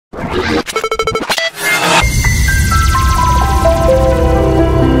Hi,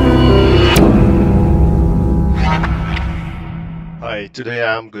 today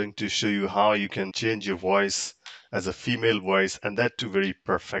I'm going to show you how you can change your voice as a female voice, and that too very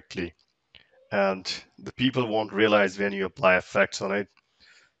perfectly. And the people won't realize when you apply effects on it.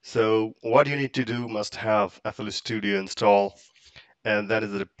 So what you need to do, must have FL Studio install, and that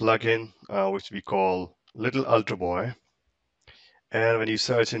is a plugin which we call Little AlterBoy. And when you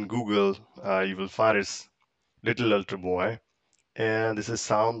search in Google, you will find it's Little AlterBoy, and this is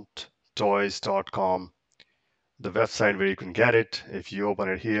soundtoys.com, the website where you can get it. If you open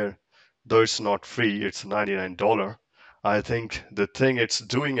it here, though it's not free, it's $99. I think the thing it's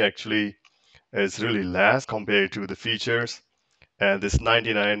doing actually is really less compared to the features, and this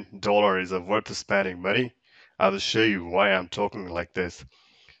 $99 is worth spending money. I will show you why I'm talking like this.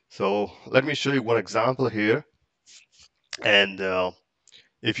 So let me show you one example here, and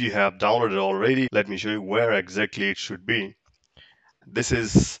if you have downloaded already, let me show you where exactly it should be. This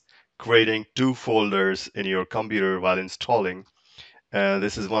is creating two folders in your computer while installing.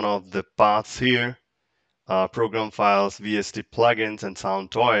 This is one of the paths here, program files, VST plugins, and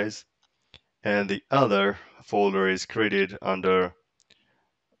Soundtoys. And the other folder is created under,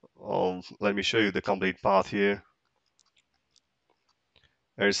 let me show you the complete path here.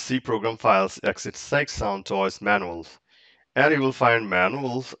 There's C program files, exit 6, Soundtoys, manuals. And you will find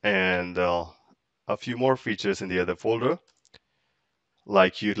manuals and a few more features in the other folder,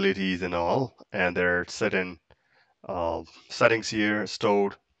 like utilities and all. And there are certain settings here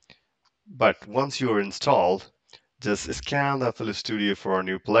stored. But once you're installed, just scan the FL Studio for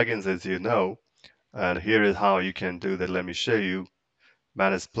new plugins, as you know. And here is how you can do that. Let me show you.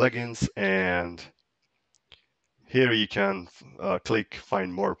 Manage plugins, and here you can click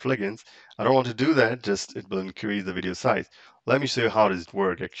find more plugins. I don't want to do that, just it will increase the video size. Let me show you how does it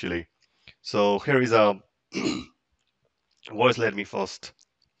work actually. So here is a voice. Let me first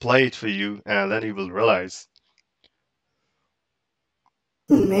play it for you, and then you will realize.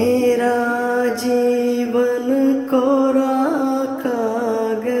 मेरा जीवन कोरा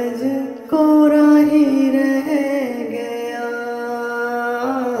कागज कोरा ही रह गया,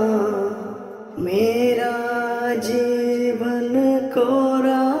 मेरा जीवन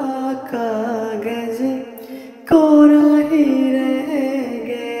कोरा कागज कोरा ही रह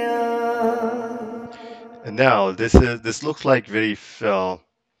गया. And now this looks like very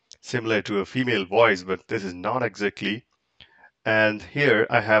similar to a female voice, but this is not exactly. And here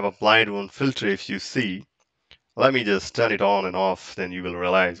I have applied one filter. If you see, let me just turn it on and off, then you will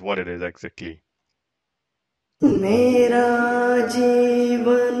realize what it is exactly. मेरा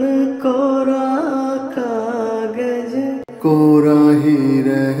जीवन कोरा कागज कोरा ही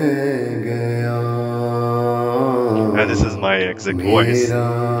रह गया. And this is my exact voice.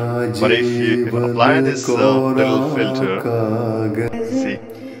 But if I apply this little filter, see.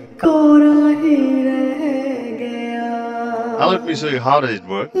 Now let me show you how does it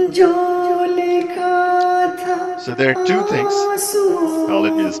work. So there are two things. Now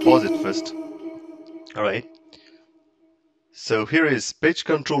let me just pause it first. All right. So here is pitch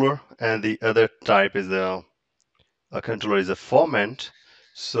controller, and the other type is a controller is a format.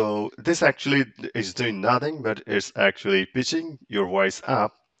 So this actually is doing nothing, but it's actually pitching your voice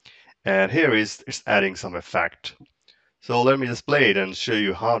up. And here is it's adding some effect. So let me just play it and show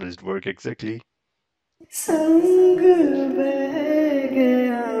you how does it work exactly. So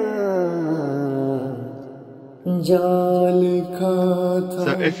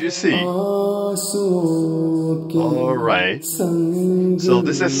if you see, alright, so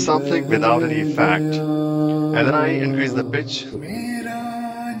this is something without any effect, and then I increase the pitch,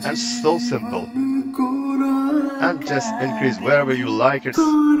 and so simple, and just increase wherever you like it.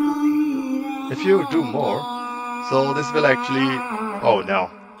 If you do more, so this will actually, oh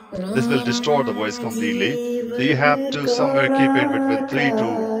no, this will distort the voice completely. So you have to somewhere keep it between 3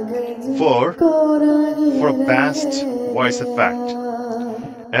 to 4 for a best voice effect.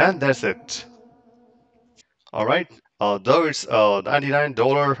 And that's it. All right. Though it's a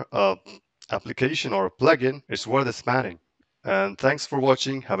 $99 application or plugin, it's worth spending. And thanks for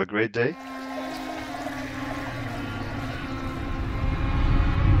watching. Have a great day.